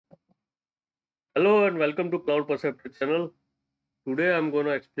Hello and welcome to Cloud Perceptor channel. Today I'm going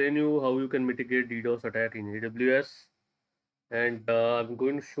to explain you how you can mitigate DDoS attack in AWS, and I'm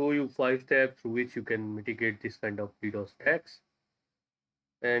going to show you 5 steps through which you can mitigate this kind of DDoS attacks.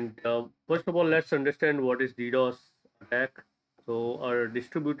 And first of all, let's understand what is DDoS attack. So our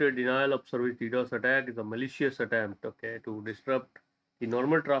distributed denial of service DDoS attack is a malicious attempt, okay, to disrupt the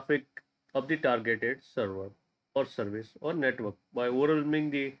normal traffic of the targeted server or service or network by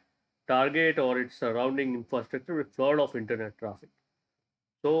overwhelming the target or its surrounding infrastructure with flood of internet traffic.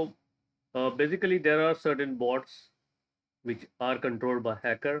 So basically, there are certain bots which are controlled by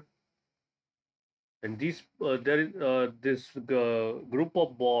hacker, and these there is this group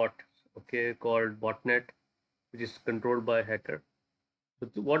of bots, okay, called botnet, which is controlled by hacker. So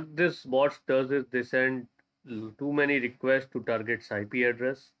what this bot does is they send too many requests to target's IP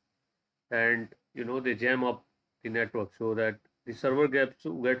address, and they jam up the network so that the server gets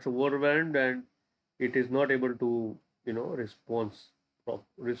overwhelmed and it is not able to response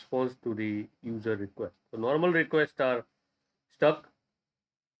to the user request. So normal requests are stuck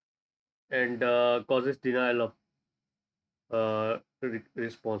and causes denial of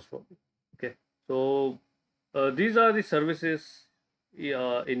response from it. Okay, so these are the services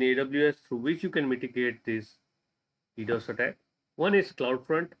in AWS through which you can mitigate this DDoS attack. One is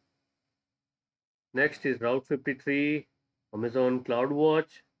CloudFront. Next is Route 53, Amazon CloudWatch,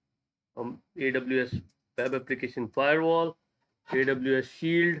 AWS Web Application Firewall, AWS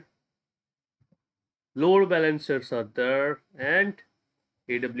Shield, load balancers are there, and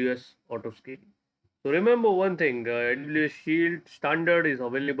AWS Autoscaling. So remember one thing, AWS Shield standard is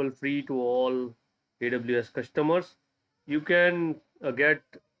available free to all AWS customers. You can get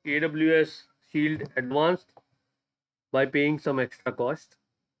AWS Shield Advanced by paying some extra cost.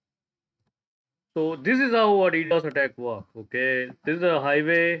 So this is how a DDoS attack works. Okay, this is a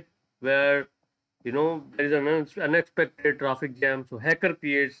highway where there is an unexpected traffic jam. So hacker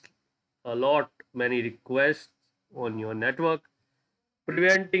creates a lot many requests on your network,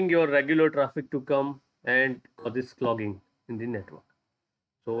 preventing your regular traffic to come and causes clogging in the network.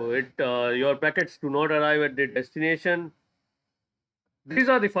 So it your packets do not arrive at the destination. These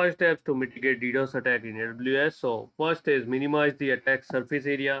are the 5 steps to mitigate DDoS attack in AWS. So first is minimize the attack surface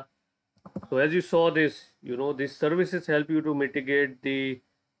area. So as you saw this, these services help you to mitigate the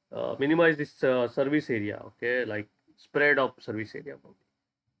minimize this service area. Okay, like spread of service area.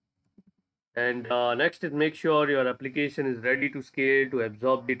 And next is make sure your application is ready to scale to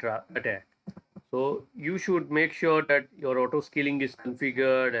absorb the attack. So you should make sure that your auto scaling is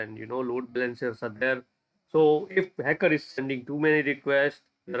configured and load balancers are there. So if hacker is sending too many requests,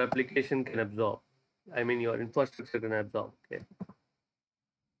 your application can absorb. I mean your infrastructure can absorb. Okay.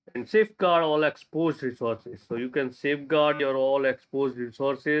 And safeguard all exposed resources. So you can safeguard your all exposed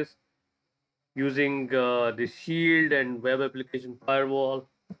resources using the shield and web application firewall.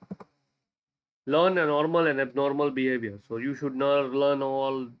 Learn a normal and abnormal behavior. So you should not learn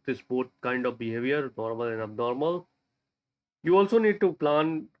all this both kind of behavior, normal and abnormal. You also need to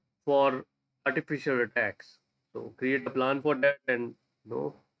plan for artificial attacks. So create a plan for that and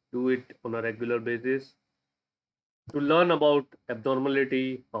do it on a regular basis to learn about abnormal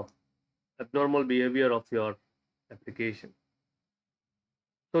behavior of your application.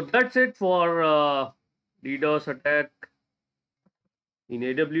 So that's it for DDoS attack in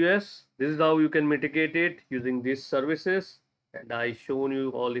AWS. This is how you can mitigate it using these services, and I shown you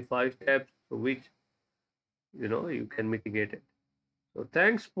all the 5 steps through which you can mitigate it. So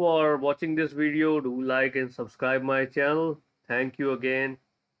thanks for watching this video. Do like and subscribe my channel. Thank you again.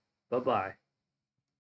 Bye bye.